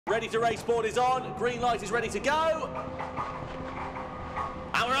Ready to race board is on, green light is ready to go.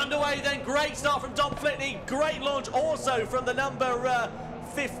 And we're underway then, great start from Dom Flitney, great launch also from the number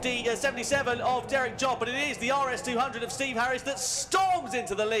 77 of Derek Job, but it is the RS200 of Steve Harris that storms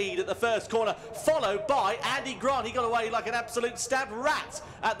into the lead at the first corner, followed by Andy Grant. He got away like an absolute stabbed rat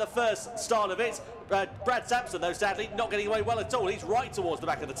at the first start of it. Brad Sampson, though, sadly, not getting away well at all. He's right towards the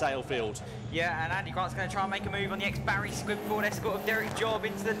back of the tail field. Yeah, and Andy Grant's going to try and make a move on the ex-Barry Squib Ford Escort of Derek Job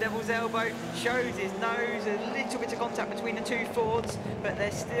into the Devil's Elbow. Shows his nose, a little bit of contact between the two Fords, but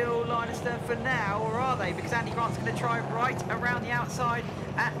they're still line astern for now, or are they? Because Andy Grant's going to try right around the outside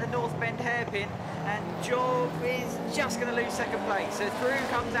at the North Bend hairpin, and Job is just going to lose second place. So through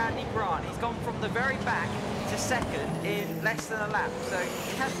comes Andy Grant. He's gone from the very back to second in less than a lap, so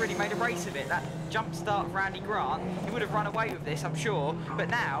he has really made a race of it. That jump start for Andy Grant, he would have run away with this, I'm sure, but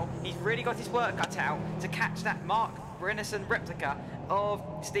now he's really got his work cut out to catch that Mark Brennison replica of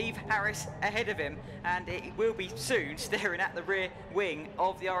Steve Harris ahead of him, and it will be soon staring at the rear wing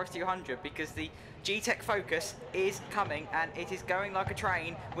of the RS200 because the G-Tech Focus is coming and it is going like a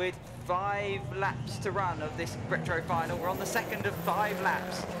train with 5 laps to run of this retro final. We're on the second of 5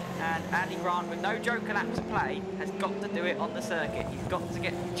 laps, and Andy Grant, with no joker lap to play, has got to do it on the circuit. He's got to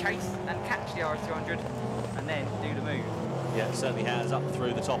chase and catch the RS200 and then do the move. Yeah, it certainly has. Up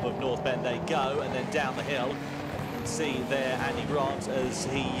through the top of North Bend they go, and then down the hill. You can see there Andy Grant as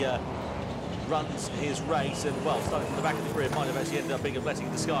he runs his race, and well, starting from the back of the grid might have actually ended up being a blessing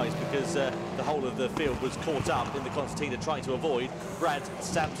in disguise because the whole of the field was caught up in the concertina trying to avoid Brad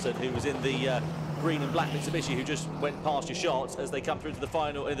Sampson, who was in the green and black Mitsubishi, who just went past your shots as they come through to the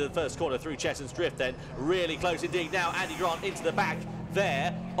final, into the first corner through Cheshunt's Drift. Then really close indeed. Now Andy Grant into the back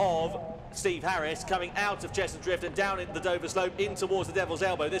there of Steve Harris, coming out of Cheshunt's Drift and down into the Dover slope in towards the Devil's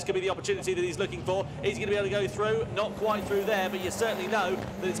Elbow. This could be the opportunity that he's looking for. Is he going to be able to go through? Not quite through there, but you certainly know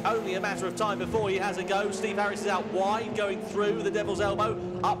that it's only a matter of time before he has a go. Steve Harris is out wide, going through the Devil's Elbow,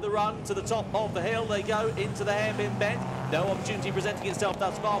 up the run to the top of the hill. They go into the hairpin bend. No opportunity presenting itself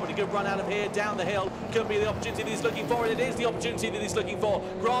thus far, but a good run out of here, down the hill. Could be the opportunity that he's looking for, and it is the opportunity that he's looking for.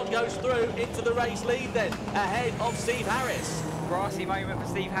 Grant goes through into the race lead then, ahead of Steve Harris. Grassy moment for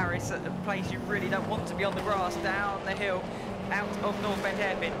Steve Harris at a place you really don't want to be on the grass, down the hill, out of North Bend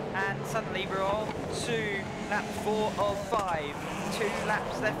hairpin, and suddenly we're on to lap 4 of 5. 2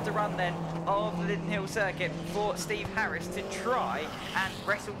 laps left to run then of the Linden Hill circuit for Steve Harris to try and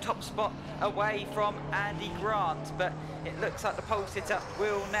wrestle top spot away from Andy Grant, but it looks like the pole sitter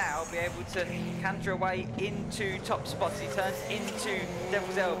will now be able to canter away into top spot. He turns into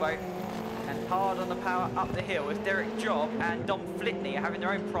Devil's Elbow, and hard on the power up the hill as Derek Job and Dom Flitney are having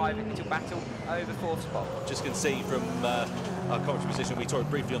their own private little battle over 4th spot. Just can see from our commentary position, we talked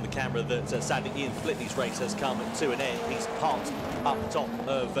briefly on the camera that sadly Ian Flitney's race has come to an end. He's parked up top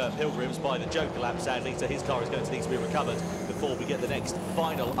of Pilgrims by the joker lap, sadly, so his car is going to need to be recovered before we get the next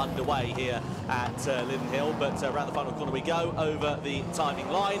final underway here at Linden Hill. But around the final corner we go, over the timing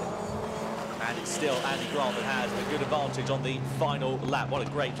line. And it's still Andy Grant that has a good advantage on the final lap. What a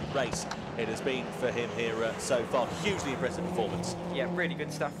great race it has been for him here so far. Hugely impressive performance. Yeah, really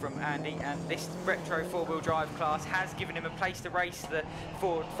good stuff from Andy, and this retro 4-wheel drive class has given him a place to race the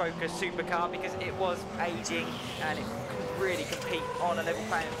Ford Focus supercar because it was aging and it couldn't really compete on a level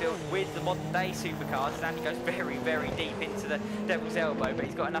playing field with the modern day supercars. As Andy goes very, very deep into the Devil's Elbow, but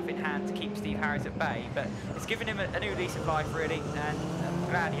he's got enough in hand to keep Steve Harris at bay. But it's given him a new lease of life, really, and I'm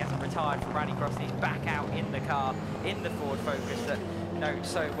glad he hasn't retired from Rallycross. He's back out in the car, in the Ford Focus that knows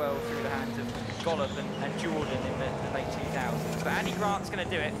so well through the hands of Gollop and Jordan in the late 2000s. But Andy Grant's going to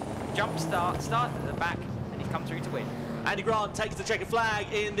do it. Jump start at the back, and he's come through to win. Andy Grant takes the checkered flag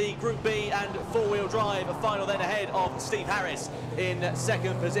in the Group B and 4-wheel drive final, then ahead of Steve Harris in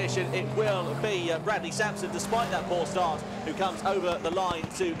second position. It will be Bradley Sampson, despite that poor start, who comes over the line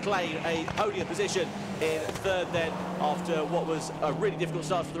to claim a podium position in third then. After what was a really difficult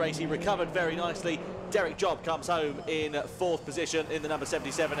start for the race, he recovered very nicely. Derek Job comes home in 4th position in the number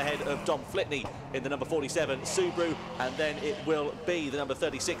 77 ahead of Dom Flitney in the number 47 Subaru, and then it will be the number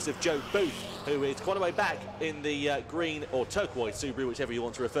 36 of Joe Booth, who is quite a way back in the green or turquoise Subaru, whichever you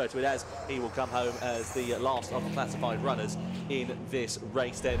want to refer to it as. He will come home as the last of the classified runners in this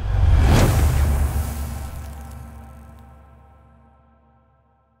race then.